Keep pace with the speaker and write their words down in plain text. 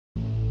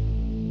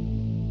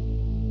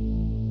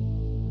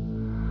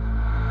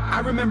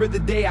remember the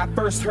day I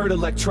first heard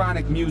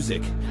electronic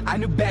music. I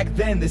knew back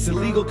then this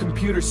illegal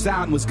computer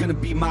sound was gonna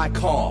be my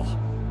call.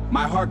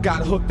 My heart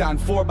got hooked on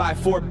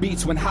 4x4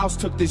 beats when house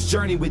took this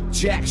journey with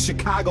Jack,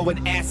 Chicago,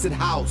 and acid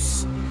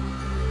house.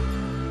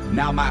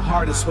 Now my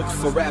heart is hooked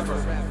forever.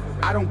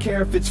 I don't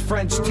care if it's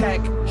French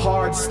tech,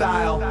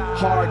 hardstyle,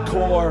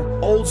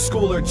 hardcore, old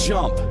school, or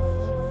jump.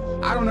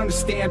 I don't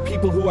understand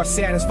people who are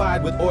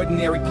satisfied with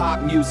ordinary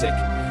pop music.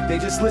 They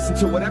just listen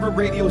to whatever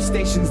radio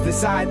stations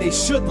decide they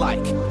should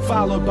like,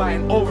 followed by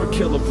an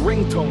overkill of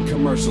ringtone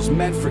commercials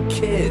meant for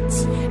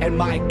kids. And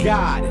my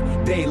God,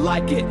 they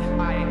like it.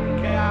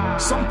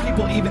 Some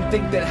people even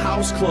think that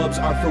house clubs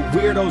are for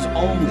weirdos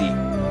only.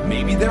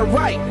 Maybe they're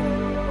right.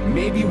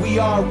 Maybe we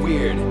are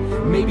weird.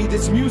 Maybe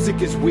this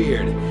music is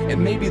weird.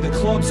 And maybe the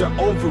clubs are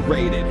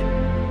overrated.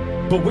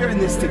 But we're in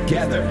this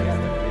together.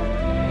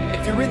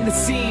 If you're in the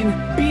scene,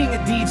 being a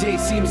DJ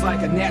seems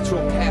like a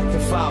natural path to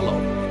follow.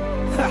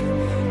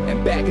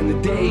 And back in the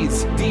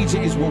days,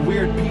 DJs were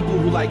weird people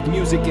who liked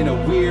music in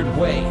a weird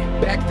way.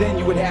 Back then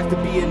you would have to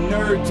be a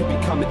nerd to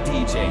become a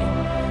DJ.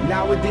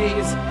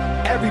 Nowadays,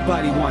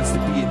 everybody wants to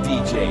be a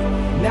DJ.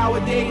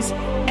 Nowadays,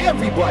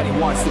 everybody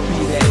wants to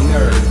be that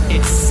nerd.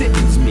 It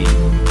sickens me.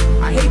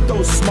 I hate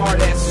those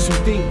smartasses who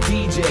think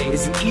DJ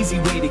is an easy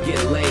way to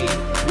get laid.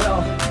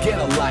 Well, get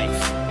a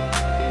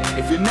life.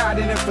 If you're not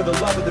in it for the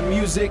love of the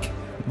music,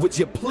 would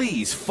you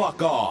please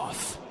fuck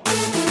off?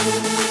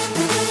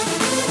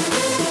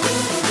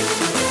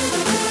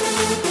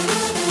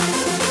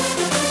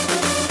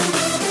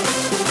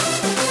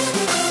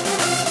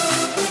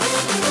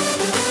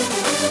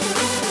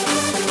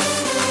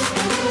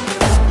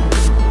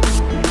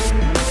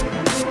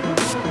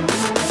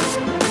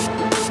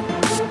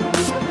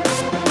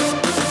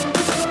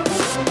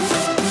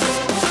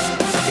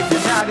 If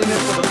you're not in it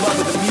for the love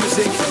of the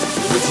music,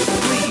 would you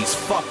please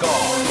fuck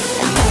off?